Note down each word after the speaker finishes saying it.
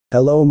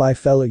Hello my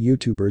fellow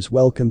YouTubers,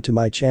 welcome to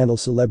my channel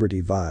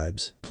Celebrity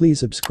Vibes. Please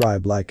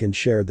subscribe, like and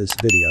share this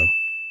video.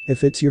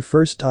 If it's your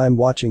first time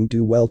watching,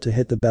 do well to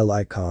hit the bell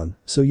icon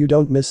so you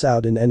don't miss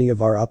out in any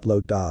of our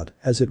upload.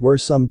 As it were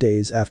some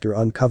days after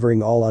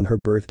uncovering all on her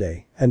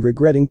birthday and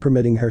regretting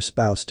permitting her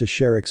spouse to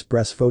share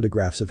express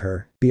photographs of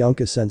her,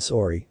 Bianca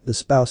Censori, the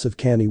spouse of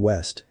Kanye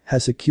West,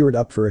 has secured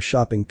up for a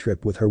shopping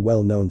trip with her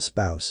well-known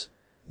spouse.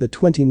 The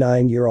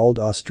 29-year-old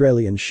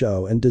Australian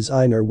show and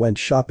designer went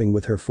shopping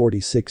with her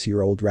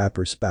 46-year-old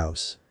rapper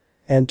spouse.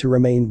 And to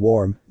remain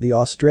warm, the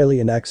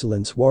Australian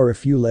excellence wore a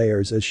few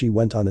layers as she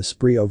went on a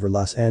spree over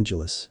Los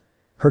Angeles.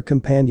 Her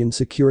companion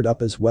secured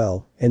up as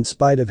well, in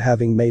spite of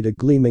having made a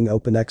gleaming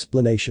open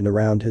explanation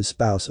around his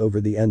spouse over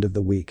the end of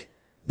the week.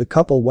 The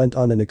couple went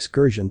on an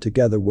excursion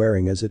together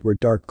wearing as it were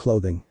dark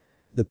clothing.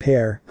 The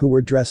pair, who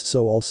were dressed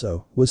so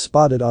also, was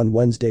spotted on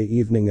Wednesday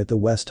evening at the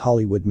West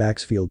Hollywood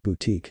Maxfield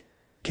boutique.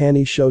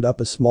 Kanye showed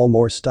up a small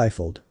more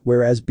stifled,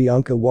 whereas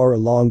Bianca wore a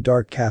long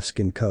dark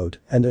calfskin coat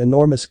and an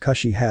enormous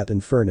cushy hat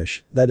and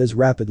furnish that has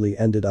rapidly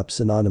ended up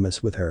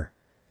synonymous with her.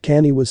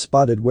 Kanye was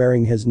spotted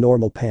wearing his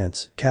normal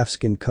pants,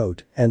 calfskin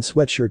coat, and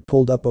sweatshirt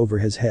pulled up over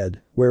his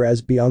head,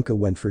 whereas Bianca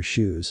went for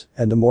shoes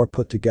and a more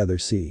put-together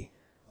see.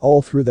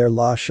 All through their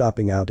La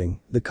shopping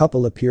outing, the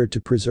couple appeared to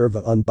preserve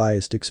an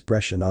unbiased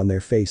expression on their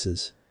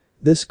faces.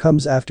 This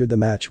comes after the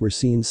match were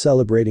seen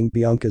celebrating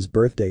Bianca's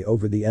birthday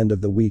over the end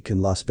of the week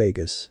in Las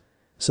Vegas.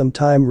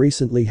 Sometime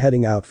recently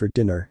heading out for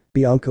dinner,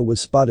 Bianca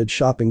was spotted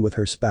shopping with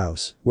her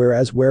spouse,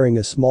 whereas wearing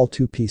a small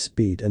two-piece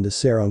beat and a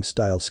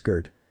sarong-style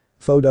skirt.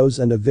 Photos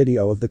and a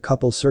video of the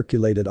couple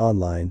circulated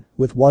online,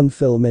 with one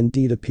film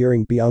indeed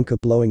appearing Bianca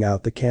blowing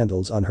out the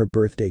candles on her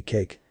birthday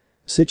cake.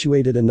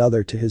 Situated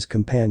another to his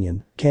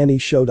companion,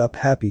 Kanye showed up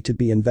happy to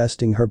be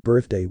investing her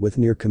birthday with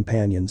near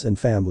companions and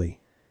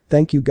family.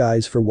 Thank you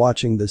guys for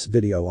watching this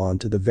video on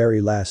to the very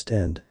last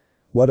end.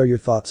 What are your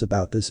thoughts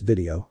about this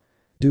video?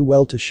 Do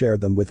well to share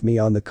them with me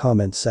on the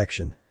comments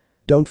section.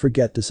 Don't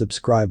forget to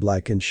subscribe,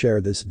 like and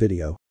share this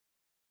video.